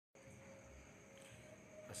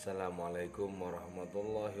Assalamualaikum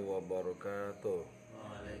warahmatullahi wabarakatuh.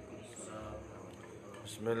 Waalaikumsalam.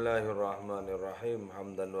 Bismillahirrahmanirrahim.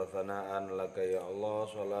 Hamdan wa thana'an laka ya Allah,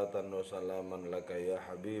 salatan wa salaman laka ya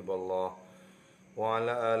Habiballah, wa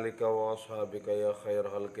ala alika wa ashabika ya khair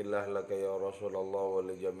khalqillah laka ya Rasulullah, wa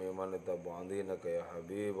li jami' man tabi'a dinaka ya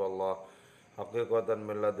Habiballah. Haqiqatan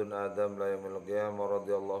min ladun Adam la yamil qiyamah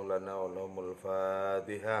radhiyallahu lana wa lahumul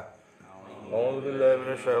Fatihah. A'udzu billahi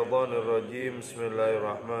minasy syaithanir rajim.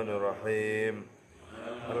 Bismillahirrahmanirrahim.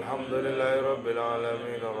 Alhamdulillahi rabbil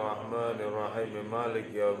alamin arrahmanir rahim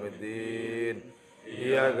maliki yaumiddin.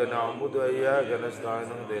 Iyyaka na'budu wa iyyaka nasta'in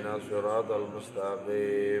ihdinas siratal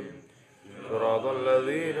mustaqim. Siratal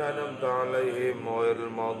ladzina an'amta 'alaihim ghairil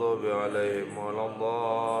maghdubi 'alaihim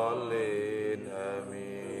waladdallin.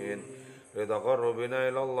 Amin. Litaqarrubina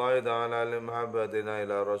ila Allah ta'ala limahabbatina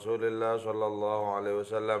ila Rasulillah sallallahu alaihi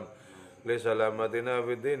wasallam. لسلامتنا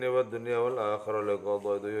في الدين والدنيا والآخرة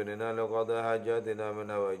لقضاء ديوننا لقضاء حاجاتنا من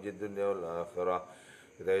هوائج الدنيا والآخرة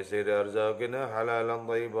لتيسير أرزاقنا حلالا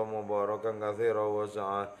طيبا مباركا كثيرا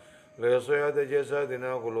وسعا لصحة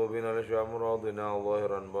جسدنا وقلوبنا لشفاء أمراضنا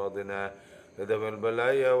ظاهرا باطنا لدفع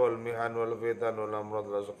البلايا والمحن والفتن والأمراض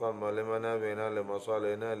الأسقام لمنافعنا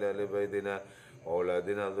لمصالحنا لأهل بيتنا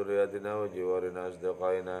وأولادنا ذرياتنا وجوارنا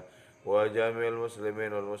أصدقائنا وجميع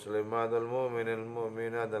المسلمين والمسلمات والمؤمنين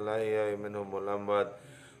والمؤمنات الأحياء منهم والأموات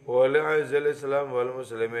ولعز الإسلام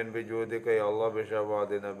والمسلمين بجودك يا الله بشفاعة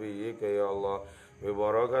نبيك يا الله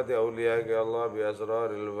ببركة أوليائك يا الله بأسرار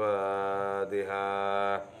الفاتحة.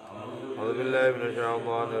 أعوذ بالله من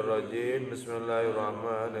الشيطان الرجيم. بسم الله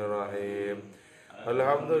الرحمن الرحيم.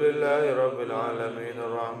 الحمد لله رب العالمين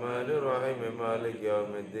الرحمن الرحيم مالك يوم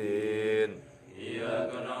الدين.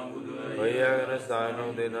 إياك نعبد وإياك نستعين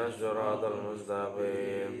اهدنا الصراط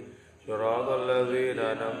المستقيم صراط الذين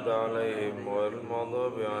أنعمت عليهم غير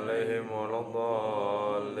المغضوب عليهم ولا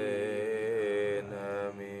الضالين.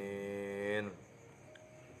 آمين.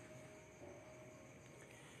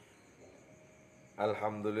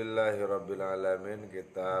 Alhamdulillahirabbil alamin.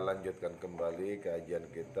 Kita lanjutkan kembali kajian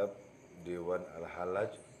kitab Diwan al-Hallaj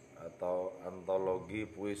atau antologi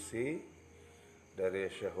puisi dari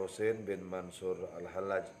Syekh Husain bin Mansur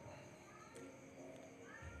al-Hallaj.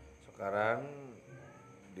 Sekarang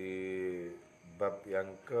di bab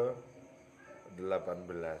yang ke-18.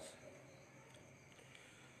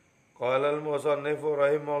 Qala al-musannifu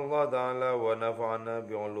rahimahullah ta'ala wa nafa'ana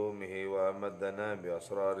bi'ulumihi wa amaddana bi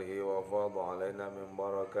asrarihi wa fadha alaina min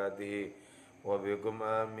barakatihi wa bikum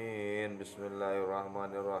amin.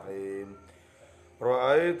 Bismillahirrahmanirrahim.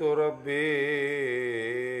 Ra'aitu rabbi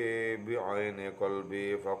bi'aini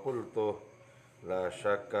qalbi faqultu la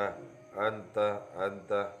syakka anta.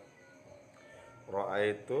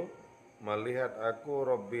 Ra'aitu, melihat aku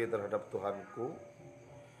rabbi terhadap Tuhanku,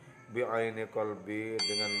 bi'aini qalbi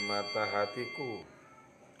dengan mata hatiku.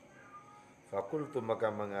 Faqultu,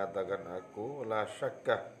 maka mengatakan aku, la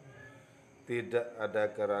syakka, tidak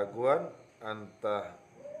ada keraguan, anta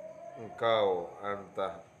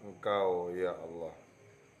engkau ya Allah.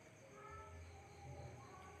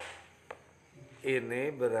 Ini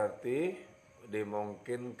berarti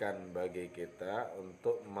dimungkinkan bagi kita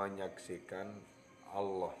untuk menyaksikan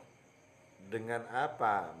Allah. Dengan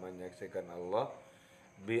apa menyaksikan Allah?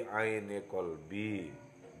 Bi'aini qalbi,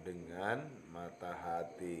 dengan mata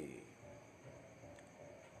hati.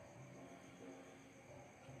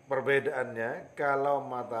 Perbedaannya, kalau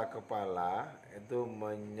mata kepala itu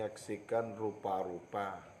menyaksikan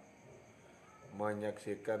rupa-rupa,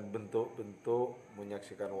 menyaksikan bentuk-bentuk,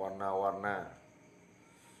 menyaksikan warna-warna.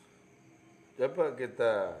 Coba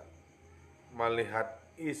kita melihat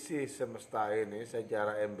isi semesta ini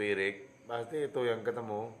secara empirik, pasti itu yang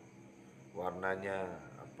ketemu. Warnanya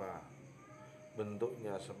apa,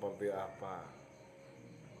 bentuknya seperti apa,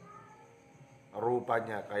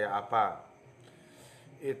 rupanya kayak apa.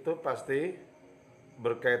 Itu pasti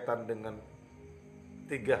berkaitan dengan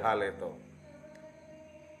tiga hal itu.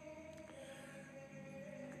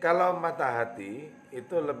 Kalau mata hati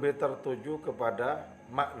itu lebih tertuju kepada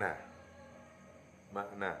makna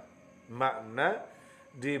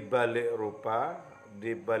di balik rupa,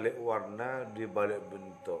 di balik warna, di balik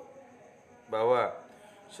bentuk. Bahwa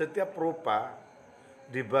setiap rupa,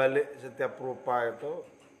 di balik setiap rupa itu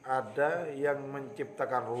ada yang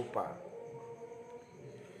menciptakan rupa.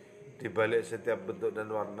 Di balik setiap bentuk dan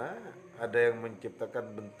warna ada yang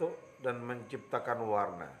menciptakan bentuk dan menciptakan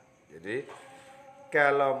warna. Jadi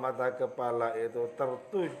kalau mata kepala itu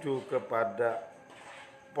tertuju kepada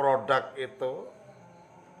produk itu,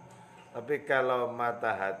 tapi kalau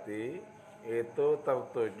mata hati itu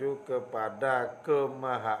tertuju kepada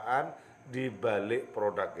kemahaan di balik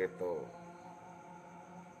produk itu.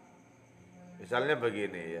 Misalnya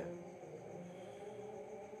begini ya.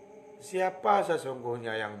 Siapa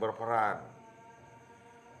sesungguhnya yang berperan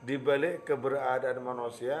di balik keberadaan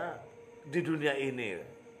manusia di dunia ini?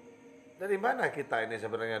 Dari mana kita ini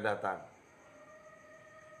sebenarnya datang?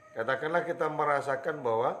 Katakanlah kita merasakan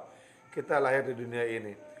bahwa kita lahir di dunia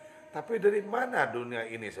ini. Tapi dari mana dunia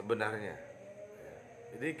ini sebenarnya?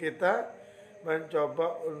 Jadi kita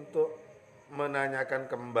mencoba untuk menanyakan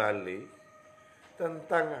kembali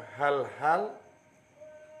tentang hal-hal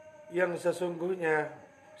yang sesungguhnya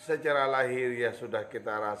secara lahiriah sudah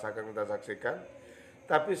kita rasakan, kita saksikan.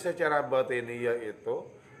 Tapi secara batiniah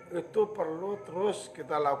itu perlu terus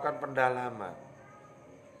kita lakukan pendalaman.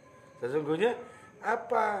 Sesungguhnya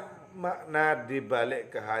apa makna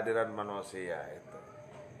dibalik kehadiran manusia itu?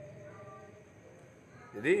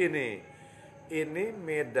 Jadi ini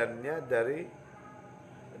medannya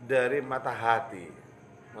dari mata hati.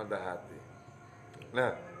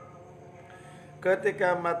 Nah,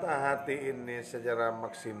 ketika mata hati ini secara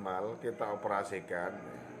maksimal kita operasikan,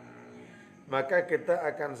 maka kita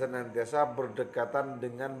akan senantiasa berdekatan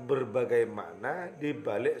dengan berbagai makna di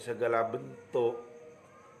balik segala bentuk.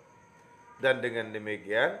 Dan dengan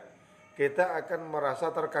demikian, kita akan merasa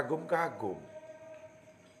terkagum-kagum.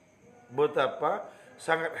 Betapa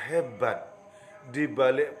sangat hebat di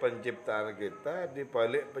balik penciptaan kita, di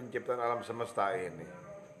balik penciptaan alam semesta ini.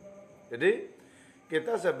 Jadi,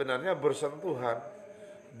 kita sebenarnya bersentuhan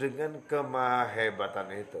dengan kemahebatan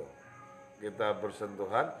itu. Kita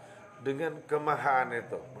bersentuhan dengan kemahaan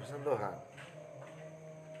itu, bersentuhan.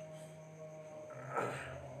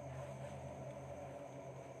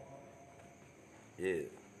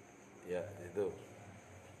 Ya, itu.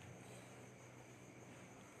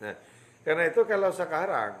 Nah, karena itu kalau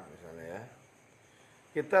sekarang misalnya ya,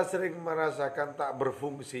 kita sering merasakan tak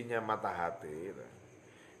berfungsinya mata hati,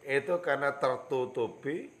 itu karena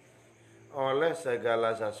tertutupi oleh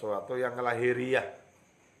segala sesuatu yang lahiriah.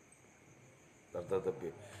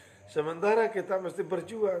 Tertutupi. Sementara kita mesti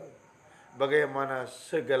berjuang bagaimana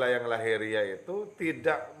segala yang lahiriah itu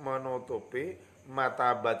tidak menutupi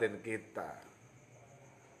mata batin kita.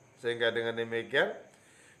 Sehingga dengan demikian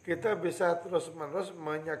kita bisa terus-menerus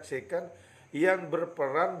menyaksikan yang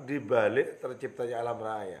berperan di balik terciptanya alam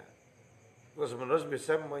raya. Terus-menerus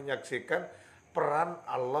bisa menyaksikan peran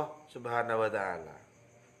Allah Subhanahu wa taala.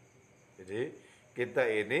 Jadi kita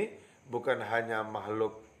ini bukan hanya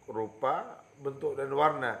makhluk rupa, bentuk dan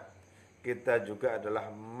warna. Kita juga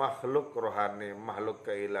adalah makhluk rohani, makhluk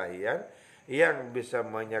keilahian yang bisa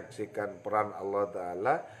menyaksikan peran Allah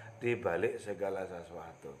Ta'ala di balik segala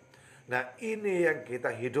sesuatu. Nah, ini yang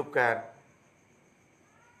kita hidupkan.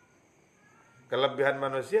 Kelebihan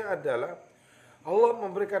manusia adalah Allah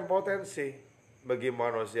memberikan potensi bagi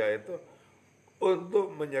manusia itu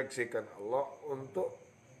untuk menyaksikan Allah, untuk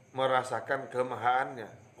merasakan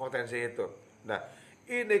kemahaannya, potensi itu. Nah,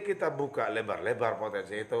 ini kita buka lebar-lebar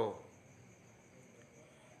potensi itu.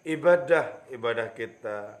 Ibadah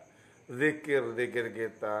kita, zikir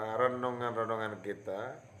kita, renungan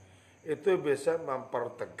kita, itu bisa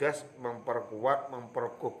mempertegas, memperkuat,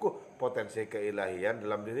 memperkukuh potensi keilahian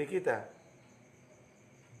dalam diri kita.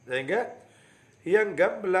 Sehingga yang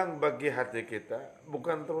gamblang bagi hati kita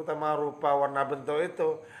bukan terutama rupa, warna, bentuk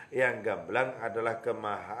itu. Yang gamblang adalah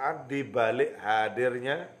kemahaan di balik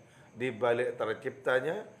hadirnya, di balik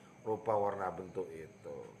terciptanya rupa, warna, bentuk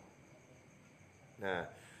itu.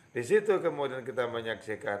 Nah, di situ kemudian kita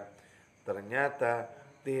menyaksikan ternyata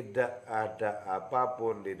tidak ada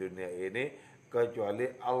apapun di dunia ini kecuali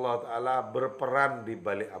Allah Ta'ala berperan di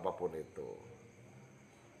balik apapun itu.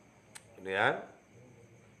 Ini ya,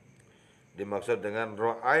 dimaksud dengan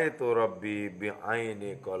ra'aitu rabbi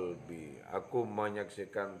bi'aini qalbi. Aku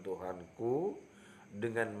menyaksikan Tuhanku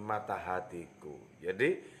dengan mata hatiku.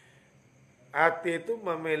 Jadi hati itu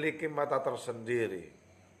memiliki mata tersendiri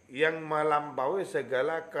yang melampaui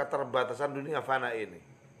segala keterbatasan dunia fana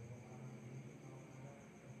ini.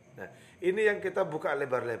 Nah, ini yang kita buka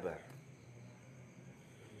lebar-lebar.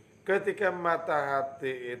 Ketika mata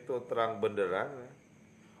hati itu terang benderang,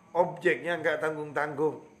 objeknya enggak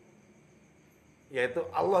tanggung-tanggung, yaitu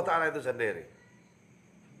Allah Ta'ala itu sendiri.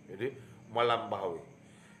 Jadi melampaui.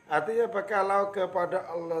 Artinya kalau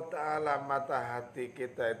kepada Allah Ta'ala mata hati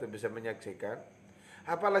kita itu bisa menyaksikan,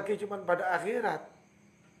 apalagi cuma pada akhirat.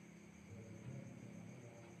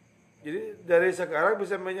 Jadi dari sekarang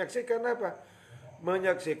bisa menyaksikan apa?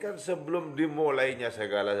 Menyaksikan sebelum dimulainya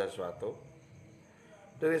segala sesuatu.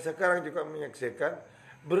 Dari sekarang juga menyaksikan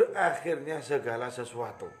berakhirnya segala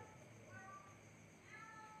sesuatu.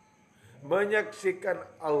 Menyaksikan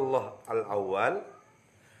Allah al-awwal,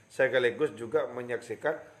 sekaligus juga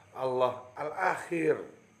menyaksikan Allah al-akhir.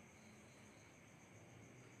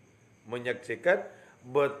 menyaksikan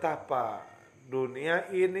betapa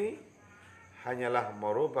dunia ini hanyalah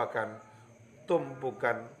merupakan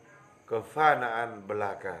tumpukan kefanaan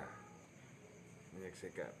belaka.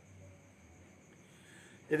 Menyaksikan.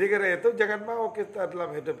 Jadi karena itu jangan mau kita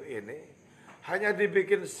dalam hidup ini hanya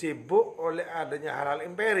dibikin sibuk oleh adanya hal-hal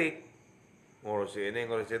empirik. Ngurusi ini,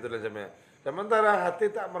 ngurusi itu dan sebagainya. Sementara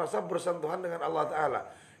hati tak merasa bersentuhan dengan Allah Ta'ala.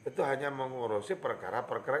 Itu hanya mengurusi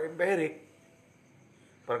perkara-perkara empirik.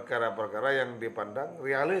 Perkara-perkara yang dipandang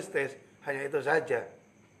realistis. Hanya itu saja.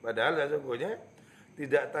 Padahal sesungguhnya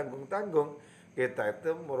tidak tanggung-tanggung. Kita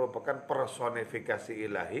itu merupakan personifikasi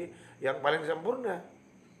ilahi yang paling sempurna.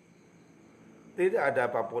 Tidak ada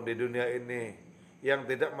apapun di dunia ini yang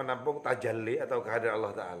tidak menampung tajalli atau kehadiran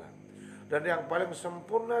Allah Ta'ala. Dan yang paling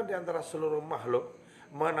sempurna di antara seluruh makhluk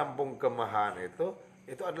menampung kemahaan itu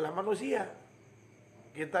adalah manusia.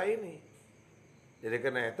 Kita ini. Jadi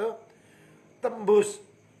karena itu tembus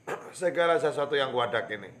segala sesuatu yang wadak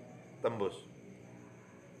ini. Tembus.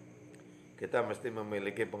 Kita mesti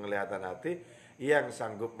memiliki penglihatan hati yang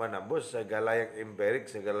sanggup menembus segala yang empirik,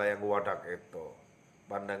 segala yang wadak itu.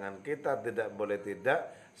 Pandangan kita tidak boleh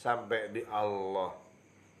tidak sampai di Allah.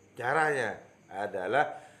 Caranya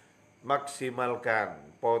adalah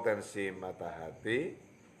maksimalkan potensi mata hati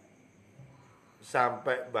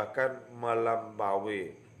sampai bahkan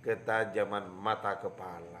melampaui ketajaman mata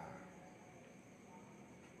kepala.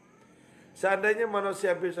 Seandainya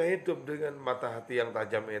manusia bisa hidup dengan mata hati yang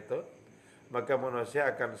tajam itu, maka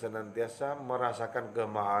manusia akan senantiasa merasakan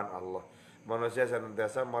kemahaan Allah. Manusia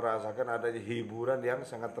senantiasa merasakan adanya hiburan yang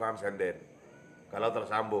sangat transenden. Kalau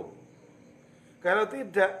tersambung. Kalau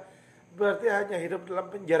tidak, berarti hanya hidup dalam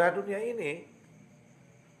penjara dunia ini.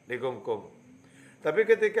 Dikungkung. Tapi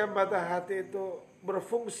ketika mata hati itu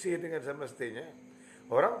berfungsi dengan semestinya,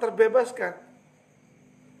 orang terbebaskan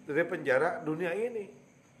dari penjara dunia ini.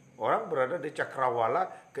 Orang berada di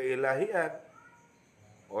cakrawala keilahian.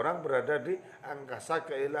 Orang berada di angkasa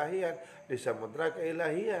keilahian, di samudra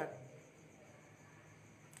keilahian.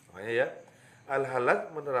 Makanya ya,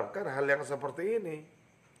 al-Hallaj menerapkan hal yang seperti ini.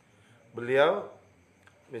 Beliau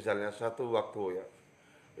misalnya satu waktu ya,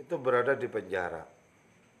 itu berada di penjara.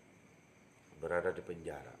 Berada di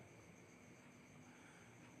penjara.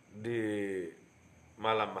 Di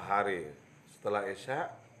malam hari setelah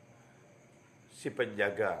Isya, si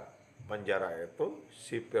penjaga penjara itu,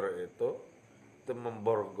 sipir itu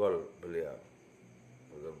memborgol beliau.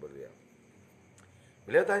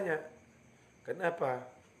 Beliau tanya,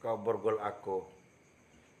 kenapa kau borgol aku?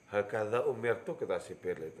 Hakadha umirtu, kata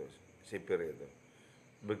sipir itu.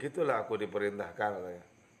 Begitulah aku diperintahkan.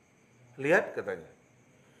 Lihat katanya.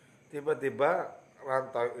 Tiba-tiba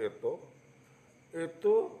rantai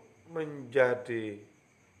itu menjadi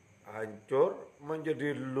hancur,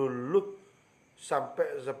 menjadi luluh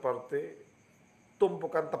sampai seperti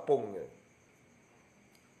tumpukan tepung.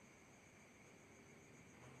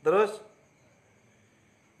 Terus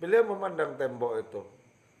beliau memandang tembok itu.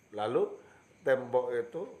 Lalu tembok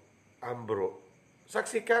itu ambruk.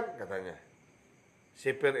 Saksikan katanya.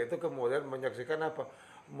 Sipir itu kemudian menyaksikan apa?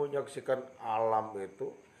 Menyaksikan alam itu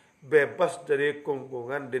bebas dari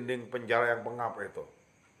kungkungan dinding penjara yang pengap itu.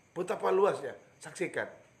 Betapa luasnya. Saksikan.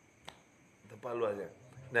 Betapa luasnya.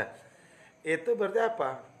 Nah, itu berarti apa?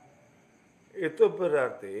 Itu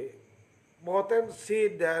berarti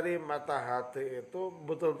potensi dari mata hati itu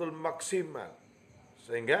betul-betul maksimal.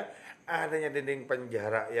 Sehingga adanya dinding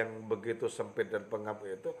penjara yang begitu sempit dan pengap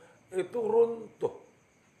itu runtuh,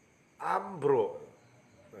 ambruk.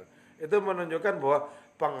 Nah, itu menunjukkan bahwa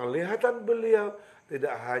penglihatan beliau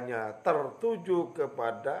tidak hanya tertuju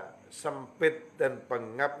kepada sempit dan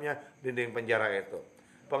pengapnya dinding penjara itu.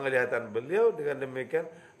 Penglihatan beliau dengan demikian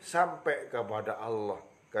sampai kepada Allah.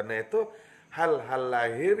 Karena itu hal-hal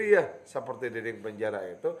lahiriah seperti dinding penjara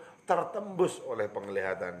itu tertembus oleh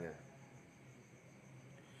penglihatannya.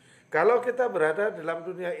 Kalau kita berada dalam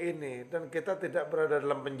dunia ini dan kita tidak berada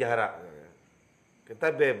dalam penjara,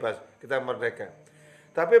 kita bebas, kita merdeka.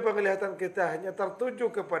 Tapi penglihatan kita hanya tertuju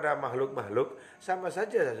kepada makhluk-makhluk, sama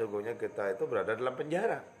saja sesungguhnya kita itu berada dalam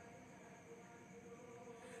penjara.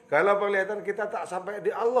 Kalau penglihatan kita tak sampai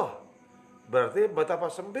di Allah, berarti betapa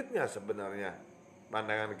sempitnya sebenarnya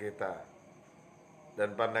pandangan kita.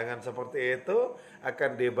 Dan pandangan seperti itu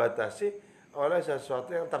akan dibatasi oleh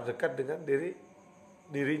sesuatu yang terdekat dengan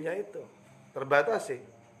dirinya itu, terbatasi.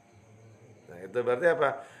 Nah, itu berarti apa?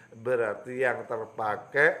 Berarti yang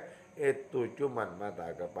terpakai itu cuman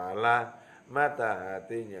mata kepala, mata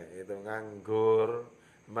hatinya itu nganggur,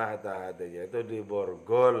 mata hatinya itu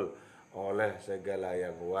diborgol oleh segala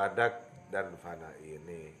yang wadak dan fana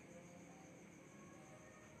ini.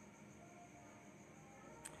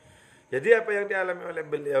 Jadi apa yang dialami oleh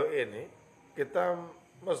beliau ini, kita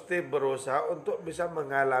mesti berusaha untuk bisa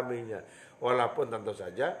mengalaminya. Walaupun tentu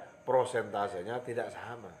saja prosentasenya tidak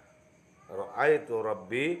sama. Ra'aitu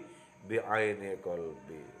Rabbi bi'aini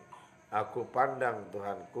qalbi. Aku pandang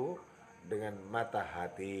Tuhanku dengan mata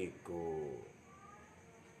hatiku.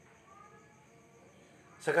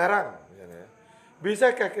 Sekarang, misalnya,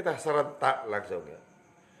 bisakah kita serentak langsung ya,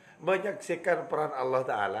 menyaksikan peran Allah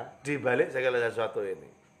Ta'ala di balik segala sesuatu ini?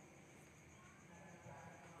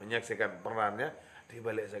 Menyaksikan perannya di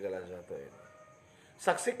balik segala sesuatu ini.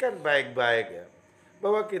 Saksikan baik-baik ya,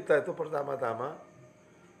 bahwa kita itu pertama-tama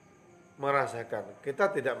merasakan,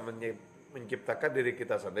 kita tidak menciptakan diri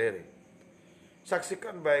kita sendiri.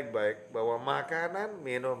 Saksikan baik-baik bahwa makanan,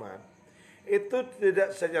 minuman, itu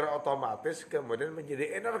tidak secara otomatis kemudian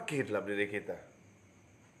menjadi energi dalam diri kita.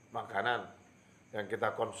 Makanan yang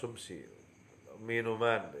kita konsumsi,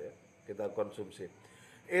 minuman ya, kita konsumsi,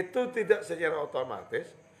 itu tidak secara otomatis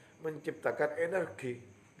menciptakan energi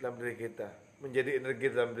dalam diri kita, menjadi energi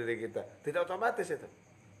dalam diri kita. Tidak otomatis itu.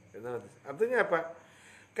 Artinya apa?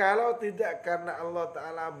 Kalau tidak karena Allah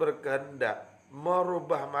Ta'ala berkehendak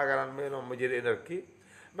merubah makanan minum menjadi energi,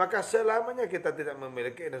 maka selamanya kita tidak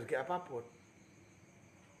memiliki energi apapun.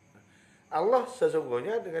 Allah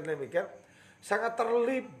sesungguhnya dengan demikian sangat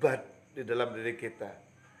terlibat di dalam diri kita.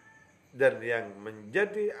 Dan yang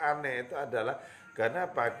menjadi aneh itu adalah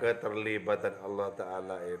kenapa keterlibatan Allah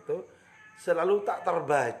Ta'ala itu selalu tak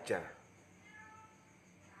terbaca.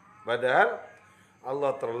 Padahal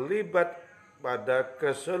Allah terlibat pada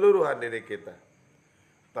keseluruhan diri kita.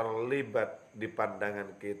 Terlibat di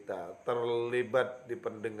pandangan kita, terlibat di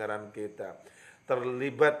pendengaran kita,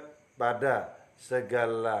 terlibat pada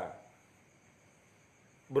segala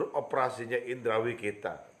beroperasinya indrawi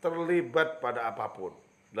kita, terlibat pada apapun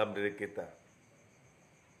dalam diri kita.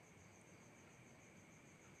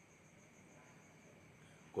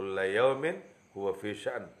 Kulla yaumin huwa fi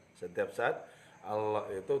sya'n. Setiap saat Allah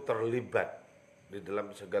itu terlibat di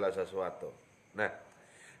dalam segala sesuatu. Nah,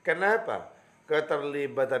 kenapa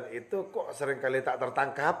keterlibatan itu kok seringkali tak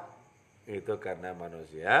tertangkap? Itu karena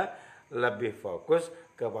manusia lebih fokus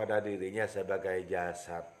kepada dirinya sebagai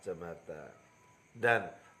jasad semata dan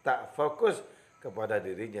tak fokus kepada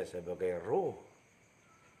dirinya sebagai ruh,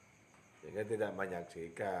 sehingga tidak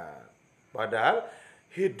menyaksikan. Padahal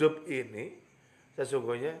hidup ini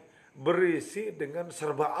sesungguhnya berisi dengan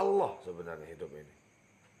serba Allah. Sebenarnya hidup ini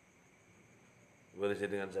berisi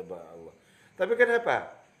dengan serba Allah. Tapi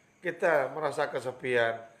kenapa kita merasa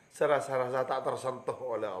kesepian, serasa-rasa tak tersentuh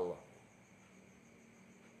oleh Allah?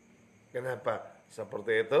 Kenapa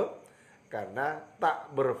seperti itu? Karena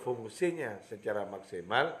tak berfungsinya secara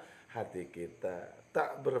maksimal hati kita,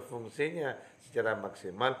 tak berfungsinya secara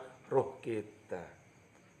maksimal ruh kita.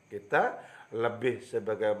 Kita lebih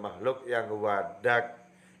sebagai makhluk yang wadak,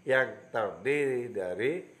 yang terdiri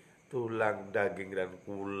dari tulang, daging, dan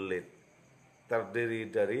kulit, terdiri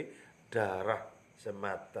dari darah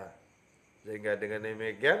semata. Sehingga dengan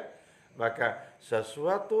demikian, maka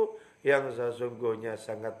sesuatu yang sesungguhnya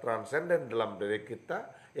sangat transenden dalam diri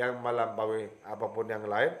kita, yang melampaui apapun yang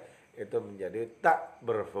lain, itu menjadi tak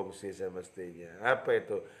berfungsi semestinya. Apa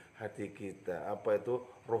itu hati kita? Apa itu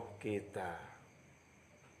ruh kita?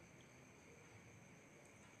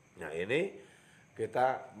 Nah, ini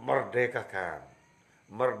kita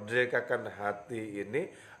merdekakan hati ini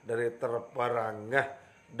dari terperangah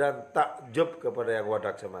dan takjub kepada yang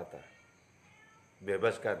wadak semata.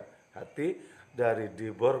 Bebaskan hati dari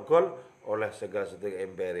diborgol oleh segala sesuatu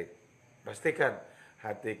yang empirik. Pastikan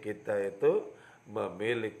hati kita itu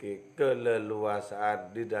memiliki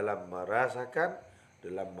keleluasaan di dalam merasakan,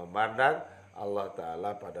 dalam memandang Allah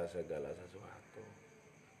Ta'ala pada segala sesuatu.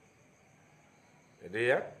 Jadi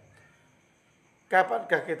ya,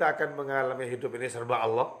 kapankah kita akan mengalami hidup ini serba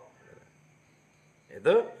Allah?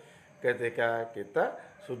 Itu ketika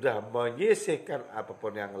kita sudah menyisihkan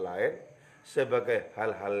apapun yang lain sebagai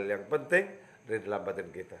hal-hal yang penting dari dalam batin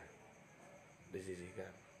kita.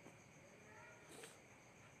 Disisihkan.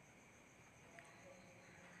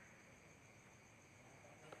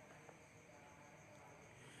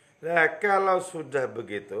 Nah, kalau sudah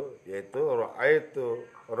begitu, yaitu ra'aitu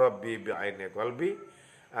Rabbi bi'aini qalbi,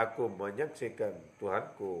 aku menyaksikan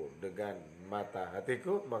Tuhanku dengan mata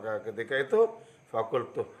hatiku, maka ketika itu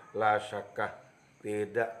fakultu la syakkah,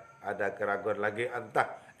 tidak ada keraguan lagi,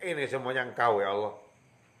 entah ini semuanya Engkau ya Allah.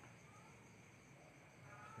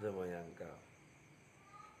 Semuanya Engkau.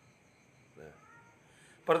 Nah,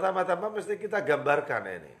 pertama-tama mesti kita gambarkan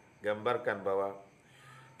ini, gambarkan bahwa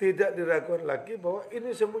tidak diragukan lagi bahwa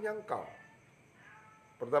ini semuanya Engkau.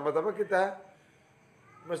 Pertama-tama kita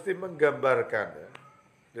mesti menggambarkan ya,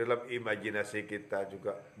 dalam imajinasi kita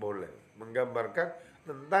juga boleh menggambarkan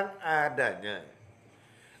tentang adanya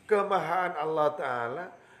kemahaan Allah Ta'ala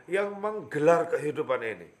yang menggelar kehidupan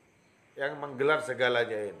ini, yang menggelar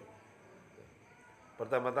segalanya ini.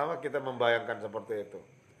 Pertama-tama kita membayangkan seperti itu.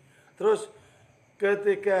 Terus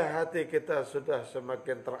ketika hati kita sudah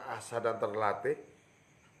semakin terasa dan terlatih,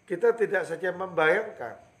 kita tidak saja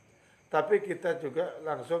membayangkan, tapi kita juga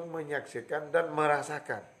langsung menyaksikan dan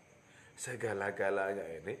merasakan segala-galanya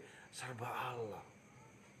ini serba Allah.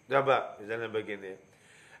 Coba misalnya begini,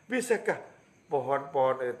 bisakah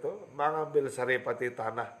pohon-pohon itu mengambil saripati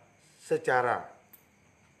tanah secara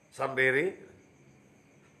sendiri,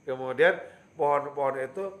 kemudian pohon-pohon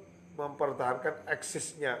itu mempertahankan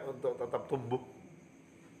eksisnya untuk tetap tumbuh,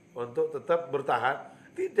 untuk tetap bertahan?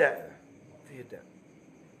 Tidak.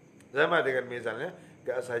 Sama dengan misalnya,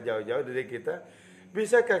 gak usah jauh-jauh dari kita,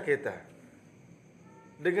 bisakah kita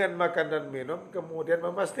dengan makan dan minum kemudian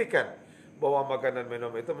memastikan bahwa makan dan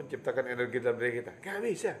minum itu menciptakan energi dalam diri kita? Gak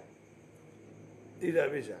bisa. Tidak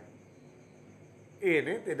bisa.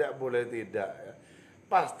 Ini tidak boleh tidak. Ya.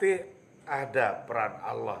 Pasti ada peran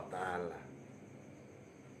Allah Ta'ala.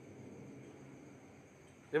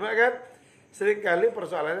 Cuma kan seringkali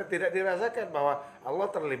persoalannya tidak dirasakan bahwa Allah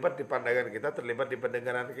terlibat di pandangan kita, terlibat di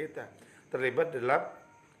pendengaran kita, terlibat dalam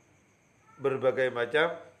berbagai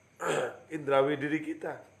macam indrawi diri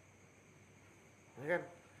kita. Ya kan?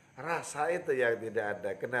 Rasa itu yang tidak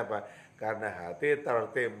ada. Kenapa? Karena hati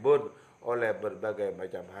tertimbun oleh berbagai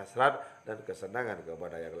macam hasrat dan kesenangan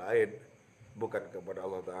kepada yang lain, bukan kepada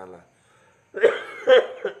Allah Ta'ala.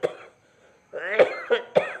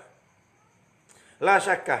 La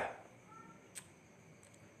syakka.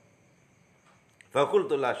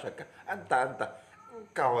 Fakultu la syakka. Anta.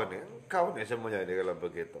 Engkau nih semuanya ini kalau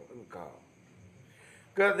begitu. Engkau.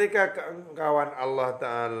 Ketika keengkauan Allah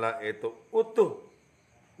Ta'ala itu utuh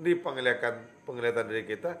di penglihatan diri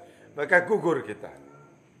kita, maka gugur kita.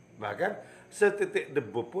 Bahkan setitik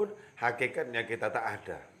debu pun hakikatnya kita tak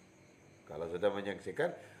ada. Kalau sudah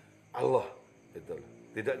menyaksikan Allah, itu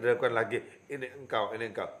tidak dilakukan lagi ini engkau,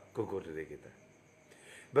 gugur diri kita.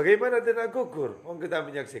 Bagaimana tidak gugur? Kita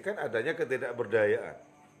menyaksikan adanya ketidakberdayaan.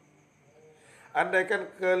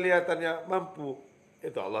 Andaikan kelihatannya mampu,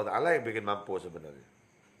 itu Allah Ta'ala yang bikin mampu sebenarnya.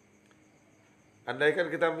 Andaikan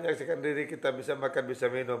kita menyaksikan diri kita bisa makan, bisa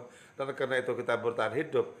minum, dan karena itu kita bertahan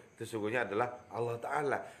hidup, itu sesungguhnya adalah Allah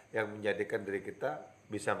Ta'ala yang menjadikan diri kita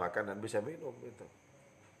bisa makan dan bisa minum itu.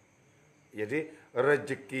 Jadi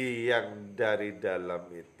rezeki yang dari dalam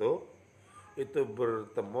itu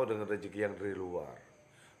bertemu dengan rezeki yang dari luar.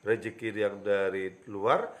 Rezeki yang dari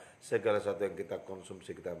luar, segala sesuatu yang kita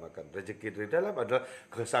konsumsi kita makan. Rezeki dari dalam adalah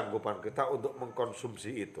kesanggupan kita untuk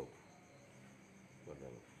mengkonsumsi itu.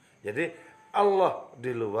 Jadi Allah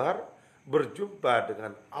di luar berjumpa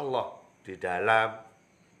dengan Allah di dalam.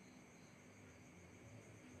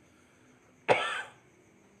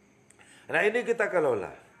 Nah ini kita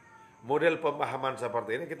kelola. Model pemahaman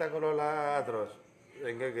seperti ini kita kelola terus.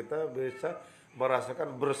 Sehingga kita bisa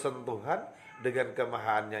merasakan bersentuhan dengan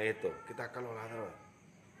kemahaannya itu. Kita kelola terus.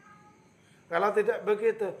 Kalau tidak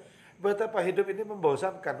begitu, betapa hidup ini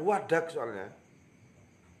membosankan. Wadak soalnya.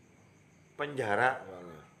 Penjara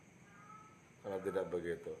soalnya. Kalau tidak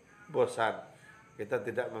begitu, bosan. Kita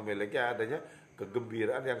tidak memiliki adanya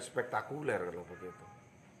kegembiraan yang spektakuler kalau begitu.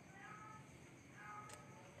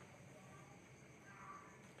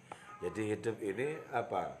 Jadi hidup ini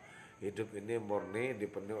apa? Hidup ini murni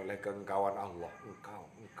dipenuhi oleh keengkauan Allah. Engkau.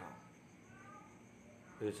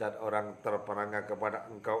 Di saat orang terperangah kepada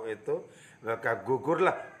engkau itu, maka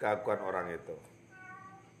gugurlah keakuan orang itu.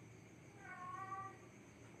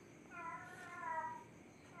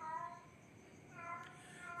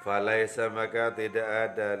 Falaisa maka tidak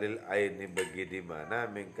ada lil aini bagi di mana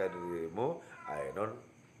mingka dirimu ainun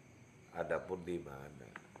adapun di mana.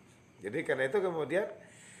 Jadi karena itu kemudian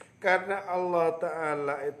karena Allah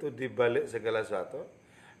Ta'ala itu dibalik segala sesuatu,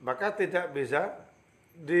 maka tidak bisa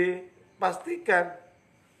dipastikan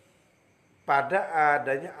pada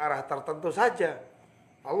adanya arah tertentu saja.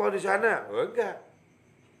 Allah di sana, enggak.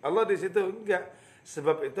 Allah di situ, enggak.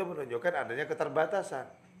 Sebab itu menunjukkan adanya keterbatasan.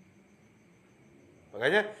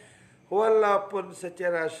 Makanya walaupun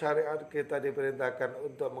secara syariat kita diperintahkan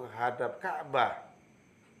untuk menghadap Ka'bah,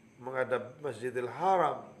 menghadap Masjidil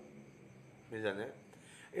Haram misalnya,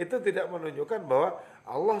 itu tidak menunjukkan bahwa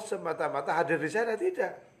Allah semata-mata hadir di sana,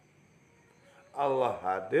 tidak. Allah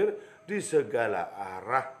hadir di segala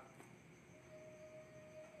arah.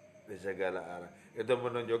 Di segala arah. Itu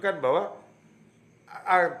menunjukkan bahwa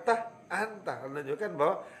menunjukkan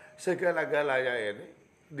bahwa segala-galanya ini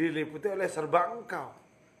diliputi oleh serba engkau.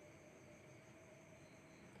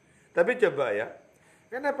 Tapi coba ya,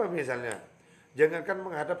 kenapa misalnya jangankan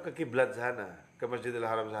menghadap ke kiblat sana, ke Masjidil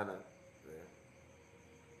Haram sana,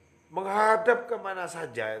 menghadap kemana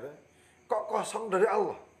saja itu, kok kosong dari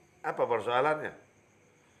Allah? Apa persoalannya?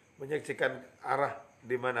 Menyaksikan arah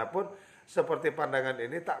dimanapun, seperti pandangan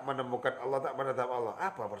ini tak menemukan Allah, tak menetap Allah.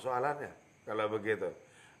 Apa persoalannya? Kalau begitu,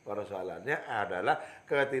 persoalannya adalah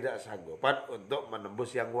ketidaksanggupan untuk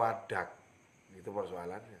menembus yang wadak. Itu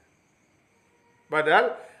persoalannya.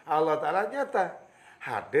 Padahal Allah Ta'ala nyata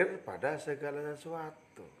hadir pada segala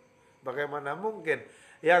sesuatu. Bagaimana mungkin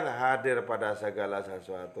yang hadir pada segala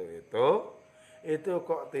sesuatu itu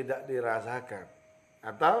kok tidak dirasakan?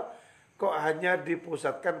 Atau kok hanya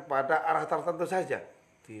dipusatkan pada arah tertentu saja?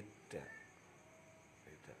 Tidak.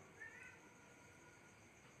 Tidak.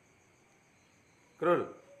 Krul.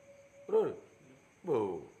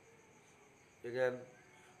 Bu. Ya kan?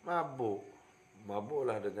 Mabuk.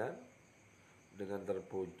 Mabuklah dengan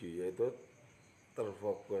terpuji, yaitu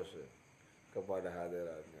terfokus kepada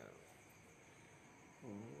hadirannya.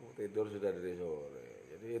 Tidur sudah dari sore.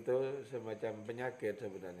 Jadi itu semacam penyakit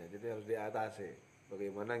sebenarnya. Jadi harus diatasi.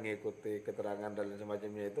 Bagaimana mengikuti keterangan dan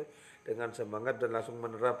semacamnya itu dengan semangat dan langsung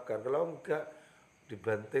menerapkan. Kalau enggak,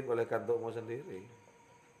 dibanting oleh kantongmu sendiri.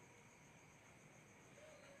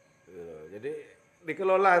 Jadi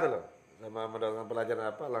dikelola itu loh. Sama mendapatkan pelajaran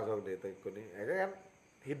apa langsung ditekuni. Ya kan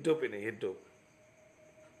hidup ini, hidup.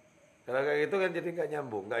 Kalau kayak gitu kan jadi nggak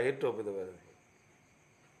nyambung, nggak hidup itu.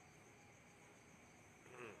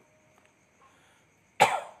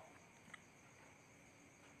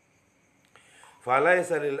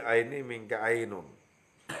 Falaisa lil aini minka ainun.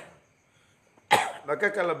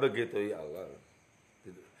 Maka kalau begitu ya Allah,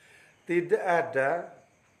 tidak ada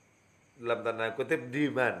dalam tanda kutip di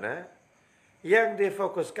mana yang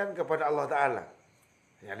difokuskan kepada Allah Ta'ala.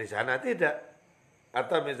 Yang di sana tidak.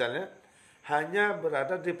 Atau misalnya hanya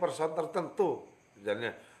berada di person tertentu.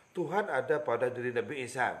 Misalnya Tuhan ada pada diri Nabi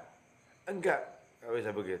Isa. Enggak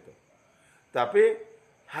bisa begitu. Tapi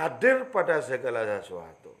hadir pada segala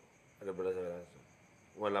sesuatu. Ada pada segala sesuatu.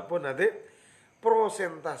 Walaupun nanti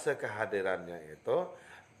prosentase kehadirannya itu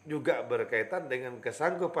juga berkaitan dengan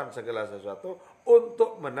kesanggupan segala sesuatu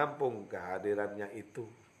untuk menampung kehadirannya itu.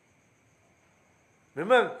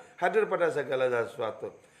 Memang hadir pada segala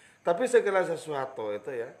sesuatu. Tapi segala sesuatu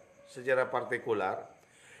itu ya, secara partikular,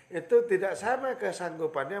 itu tidak sama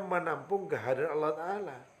kesanggupannya menampung kehadiran Allah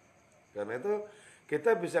Ta'ala. Karena itu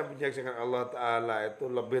kita bisa menyaksikan Allah Ta'ala itu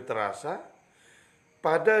lebih terasa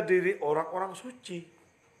pada diri orang-orang suci.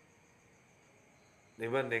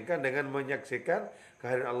 Dibandingkan dengan menyaksikan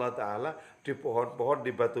kehadiran Allah Ta'ala di pohon-pohon,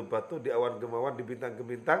 di batu-batu, di awan gemawan, di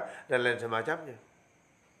bintang-bintang, dan lain semacamnya.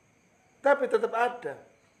 Tapi tetap ada.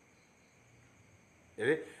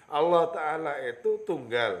 Jadi Allah Ta'ala itu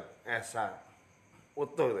tunggal, esa,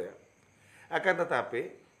 utuh ya. Akan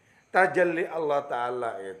tetapi tajalli Allah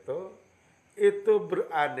Ta'ala itu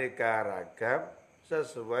beraneka ragam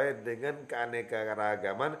sesuai dengan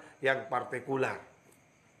keanekaragaman yang partikular.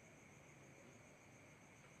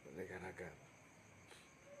 Aneka ragam.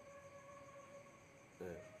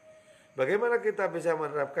 Bagaimana kita bisa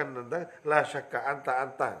menerapkan tentang la syakka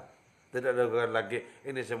anta. Tidak ada lagi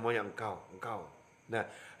ini semuanya engkau. Nah,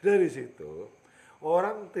 dari situ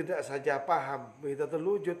orang tidak saja paham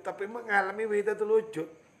wahidatul wujud, tapi mengalami wahidatul wujud.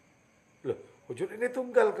 Loh, wujud ini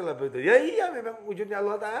tunggal kalau begitu. Ya iya, memang wujudnya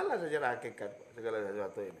Allah Ta'ala secara hakikat segala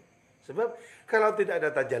sesuatu ini. Sebab kalau tidak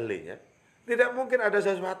ada tajallinya, tidak mungkin ada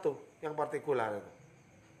sesuatu yang partikular.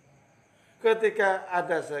 Ketika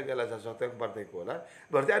ada segala sesuatu yang partikular,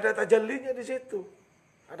 berarti ada tajallinya di situ.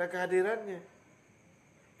 Ada kehadirannya.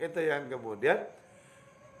 Itu yang kemudian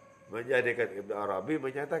menjadikan Ibnu Arabi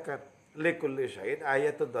menyatakan likulli syai'in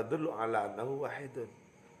ayatun tadullu ala annahu wahidun.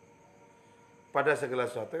 Pada segala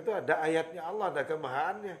sesuatu itu ada ayatnya Allah, ada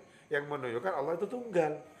kemahaannya yang menunjukkan Allah itu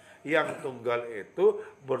tunggal. Yang tunggal itu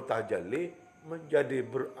bertajalli menjadi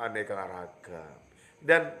beraneka ragam.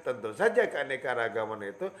 Dan tentu saja keanekaragaman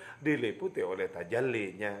itu diliputi oleh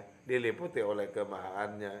tajallinya, diliputi oleh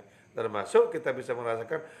kemahaannya. Termasuk kita bisa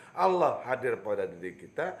merasakan Allah hadir pada diri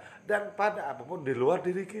kita dan pada apapun di luar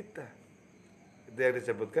diri kita. Itu yang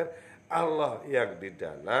disebutkan Allah yang di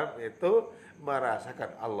dalam itu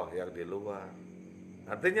merasakan Allah yang di luar.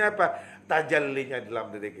 Artinya apa? Tajallinya dalam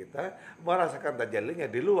diri kita, merasakan tajallinya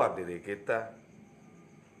di luar diri kita.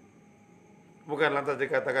 Bukan lantas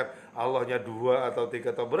dikatakan Allahnya 2 atau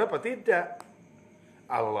 3 atau berapa, tidak.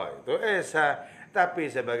 Allah itu esa.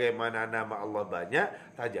 Tapi sebagaimana nama Allah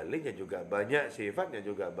banyak, tajallinya juga banyak, sifatnya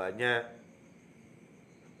juga banyak.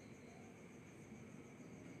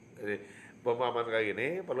 Jadi pemahaman kayak gini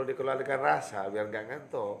perlu dikeluarkan rasa biar nggak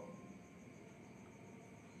ngantuk.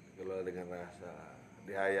 Dikelola dengan rasa,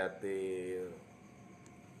 dihayati.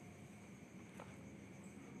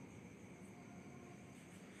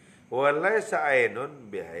 Walaysa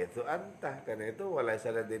ainun bihaitsu anta, karena itu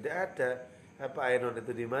walaysa tidak ada. Apa ainun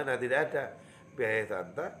itu di mana? Tidak ada. Bihaitsu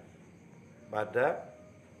anta, pada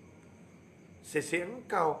sisi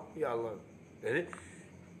engkau ya Allah. Jadi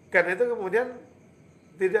karena itu kemudian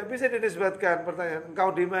tidak bisa dinisbatkan pertanyaan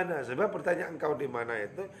engkau di mana, sebab pertanyaan engkau di mana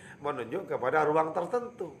itu menunjuk kepada ruang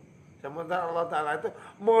tertentu. Sementara Allah Ta'ala itu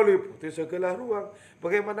meliputi segala ruang.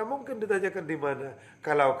 Bagaimana mungkin ditanyakan di mana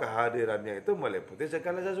kalau kehadirannya itu meliputi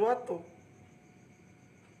segala sesuatu?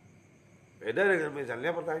 Beda dengan misalnya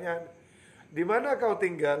pertanyaan, di mana kau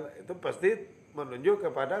tinggal? Itu pasti menunjuk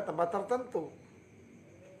kepada tempat tertentu.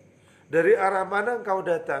 Dari arah mana engkau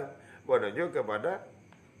datang? Menunjuk kepada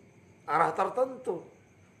arah tertentu.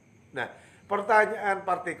 Nah, pertanyaan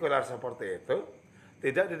partikular seperti itu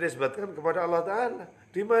tidak dinisbatkan kepada Allah Ta'ala.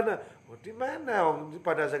 Di mana? Oh, di mana?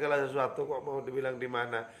 Pada segala sesuatu kok mau dibilang di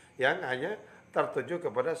mana? Yang hanya tertuju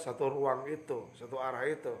kepada satu ruang itu, satu arah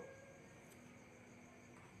itu.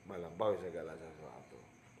 Melampaui segala sesuatu.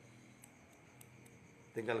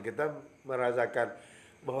 Tinggal kita merasakan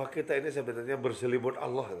bahwa kita ini sebenarnya berselimut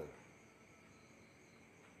Allah.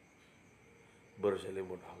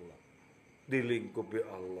 Berselimut Allah. Dilingkupi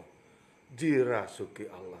Allah. Dirasuki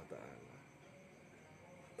Allah Ta'ala.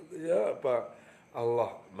 Ya apa?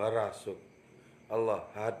 Allah merasuk, Allah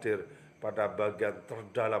hadir pada bagian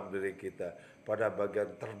terdalam diri kita, pada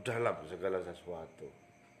bagian terdalam segala sesuatu.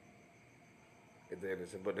 Itu yang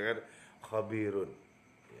disebut dengan khabirun.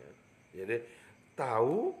 Ya. Jadi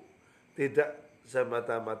tahu tidak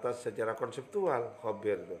semata-mata secara konseptual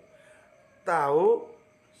khabir itu. Tahu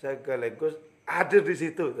sekaligus ada di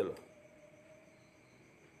situ itu loh.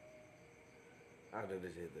 Ada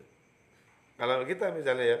di situ. Kalau kita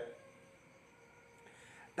misalnya ya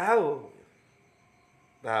tahu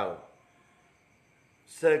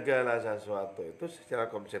segala sesuatu itu secara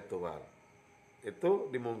konseptual itu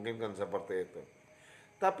dimungkinkan seperti itu,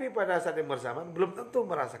 tapi pada saat yang bersamaan belum tentu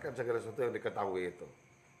merasakan segala sesuatu yang diketahui itu.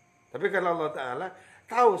 Tapi kalau Allah Ta'ala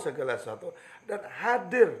tahu segala sesuatu dan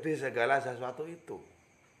hadir di segala sesuatu itu,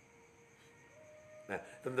 nah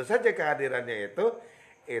tentu saja kehadirannya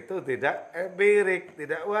itu tidak empirik,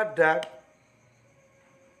 tidak wadak.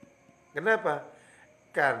 Kenapa?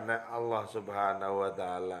 Karena Allah Subhanahu wa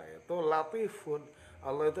Ta'ala itu latifun.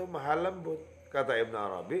 Allah itu maha lembut. Kata Ibn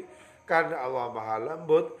Arabi, karena Allah maha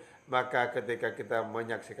lembut, maka ketika kita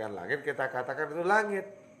menyaksikan langit, kita katakan itu langit.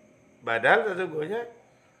 Padahal sesungguhnya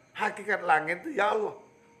hakikat langit itu ya Allah.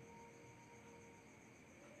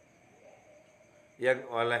 Yang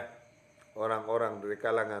oleh orang-orang dari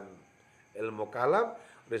kalangan ilmu kalam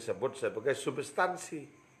disebut sebagai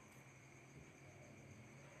substansi.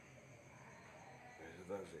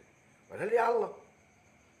 Padahal ya Allah.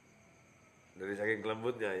 Dari saking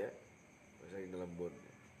lembutnya ya. Dari saking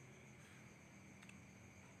lembutnya.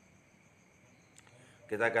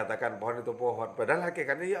 Kita katakan pohon itu pohon. Padahal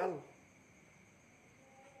hakikatnya ya Allah.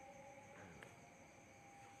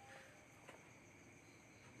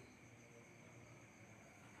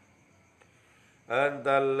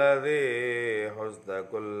 Antalladzi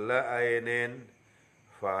husda kulla ainin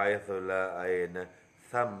fa'aithu la aina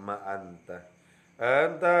thamma anta.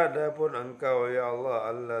 Anta adapun engkau ya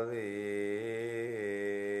Allah alladzi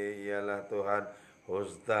ialah Tuhan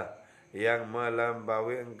husda yang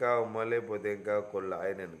melampaui engkau, meliputi engkau kulla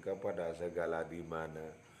ainin kepada segala di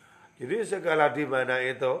mana. Jadi segala di mana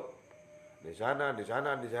itu di sana, di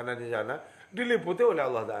sana, di sana, di sana diliputi oleh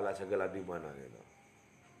Allah Ta'ala segala di mana itu.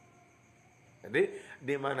 Jadi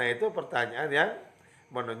di mana itu pertanyaan yang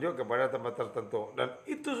menunjuk kepada tempat tertentu dan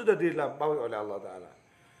itu sudah dilampaui oleh Allah Ta'ala.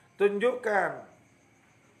 Tunjukkan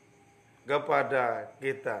kepada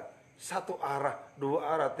kita satu arah, dua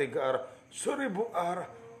arah, tiga arah, 1000 arah,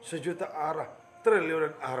 1.000.000 arah,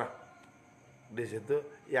 triliunan arah. Di situ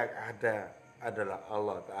yang ada adalah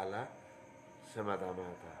Allah Ta'ala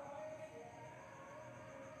semata-mata.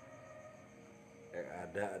 Yang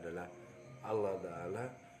ada adalah Allah Ta'ala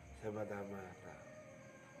semata-mata.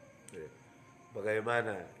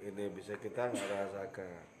 Bagaimana ini bisa kita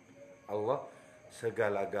merasakan? Allah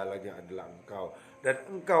segala-galanya adalah engkau dan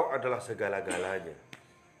engkau adalah segala-galanya.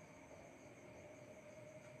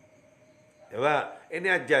 Coba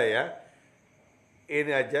ini aja ya.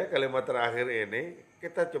 Ini aja kalimat terakhir ini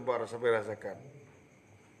kita coba rasakan.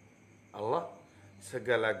 Allah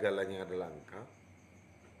segala-galanya adalah engkau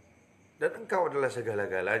dan engkau adalah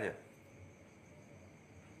segala-galanya.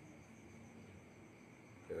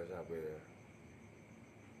 Kira sampai ya.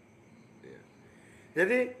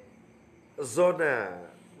 Jadi zona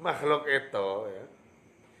makhluk itu ya,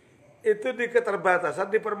 itu di keterbatasan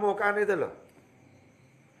di permukaan itu loh.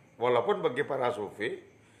 Walaupun bagi para sufi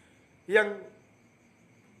yang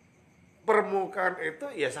permukaan itu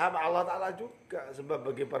ya sama Allah Ta'ala juga.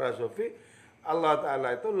 Sebab bagi para sufi Allah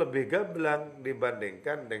Ta'ala itu lebih gamblang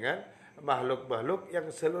dibandingkan dengan makhluk-makhluk yang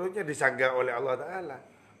seluruhnya disangga oleh Allah Ta'ala.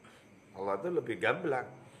 Allah itu lebih gamblang.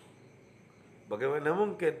 Bagaimana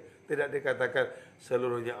mungkin tidak dikatakan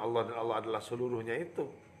seluruhnya Allah dan Allah adalah seluruhnya itu?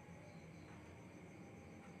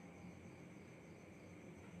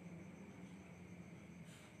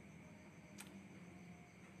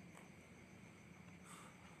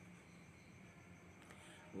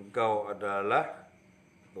 Engkau adalah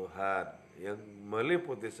Tuhan yang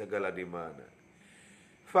meliputi segala di mana.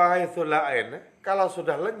 Fahaitsu la ain, kalau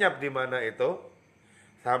sudah lenyap di mana itu,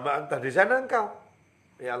 sama entah di sana engkau.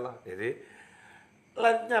 Ya Allah. Jadi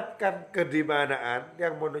lenyapkan kedimanaan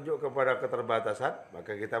yang menunjuk kepada keterbatasan,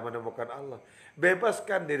 maka kita menemukan Allah.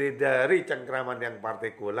 Bebaskan diri dari cengkraman yang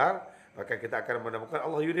partikular, maka kita akan menemukan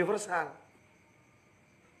Allah universal.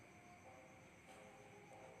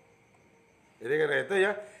 Jadi karena itu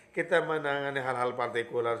ya, kita menangani hal-hal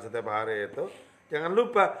partikular setiap hari itu, jangan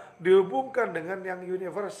lupa dihubungkan dengan yang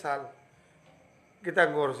universal. Kita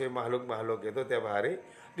ngurusi makhluk-makhluk itu tiap hari,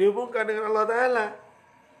 dihubungkan dengan Allah Ta'ala.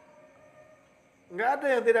 Nggak ada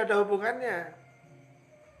yang tidak ada hubungannya.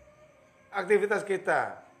 Aktivitas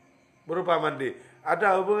kita berupa mandi,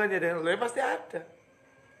 ada hubungannya dengan Allah, pasti ada.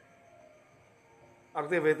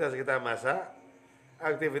 Aktivitas kita masak,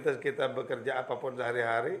 aktivitas kita bekerja apapun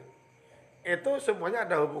sehari-hari, itu semuanya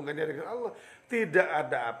ada hubungannya dengan Allah. Tidak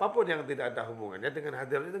ada apapun yang tidak ada hubungannya dengan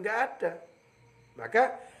hadirat itu, nggak ada.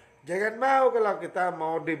 Maka jangan mau kalau kita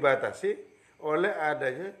mau dibatasi oleh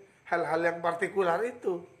adanya hal-hal yang partikular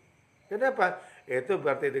itu. Kenapa? Itu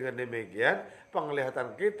berarti dengan demikian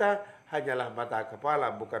penglihatan kita hanyalah mata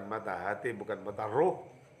kepala, bukan mata hati, bukan mata roh.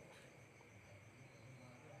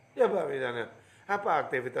 Ya Pak, misalnya, apa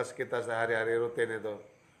aktivitas kita sehari-hari rutin itu?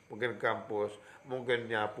 Mungkin kampus,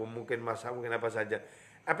 mungkin nyapu, mungkin masak, mungkin apa saja.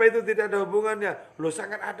 Apa itu tidak ada hubungannya? Loh,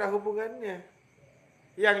 sangat ada hubungannya.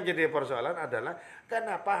 Yang jadi persoalan adalah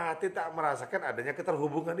kenapa hati tak merasakan adanya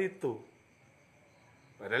keterhubungan itu?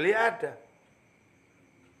 Padahal ya ada.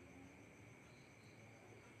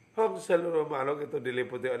 Seluruh makhluk itu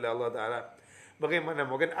diliputi oleh Allah Ta'ala. Bagaimana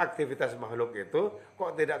mungkin aktivitas makhluk itu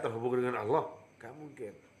kok tidak terhubung dengan Allah? Gak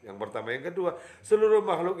mungkin. Yang pertama. Yang kedua, seluruh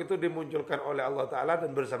makhluk itu dimunculkan oleh Allah Ta'ala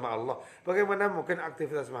dan bersama Allah. Bagaimana mungkin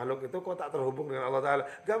aktivitas makhluk itu kok tak terhubung dengan Allah Ta'ala?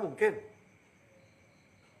 Gak mungkin.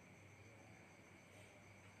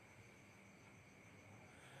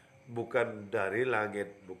 Bukan dari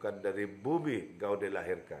langit, bukan dari bumi engkau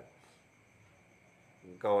dilahirkan.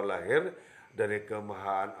 Engkau lahir dari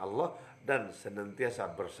kemahaan Allah dan senantiasa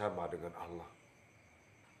bersama dengan Allah.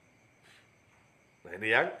 Nah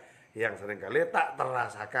ini yang seringkali tak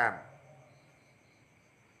terasakan.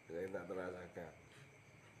 Tak terasakan.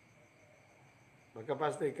 Maka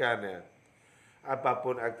pastikan ya,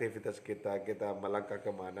 apapun aktivitas kita melangkah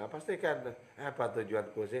kemana, pastikan apa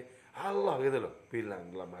tujuanku sih? Allah gitu loh, bilang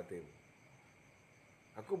dalam hatimu.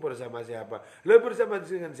 Aku bersama siapa? Lo bersama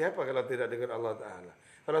dengan siapa kalau tidak dengan Allah Ta'ala?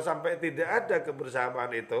 Kalau sampai tidak ada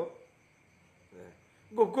kebersamaan itu,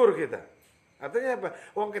 gugur kita. Artinya apa?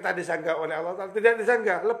 Wong kita disangga oleh Allah Ta'ala, tidak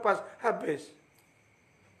disangga, lepas, habis.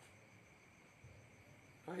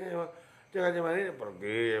 Jangan cuma ini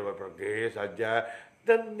pergi saja.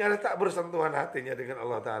 Dan nyata tak bersentuhan hatinya dengan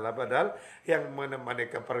Allah Ta'ala. Padahal yang menemani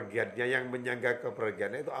kepergiannya, yang menyangga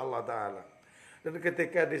kepergiannya itu Allah Ta'ala. Dan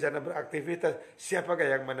ketika di sana beraktivitas, siapakah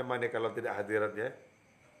yang menemani kalau tidak hadiratnya?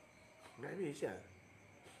 Nggak bisa.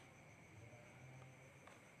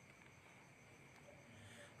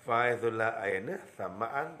 Fa'idullah aina sama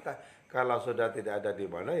anta. Kalau sudah tidak ada di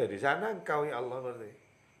mana, ya di sana engkau ya Allah berarti.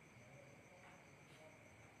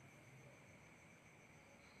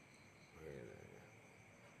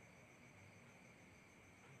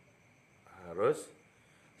 Harus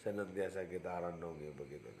senantiasa kita renungi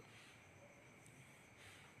begitu.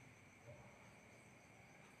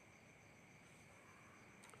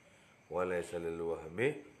 Walaysa lil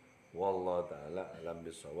wahmi wallahu ta'ala alam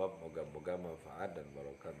bisawab. Moga-moga manfaat dan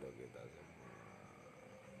barokah bagi kita semua.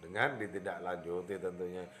 Dengan ditindaklanjuti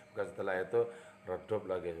tentunya. Bukan setelah itu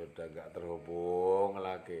redup lagi, sudah enggak terhubung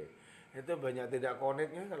lagi. Itu banyak tidak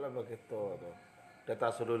koneknya kalau begitu.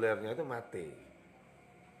 Data selulernya itu mati.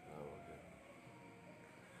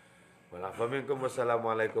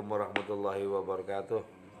 Wassalamualaikum warahmatullahi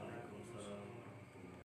wabarakatuh.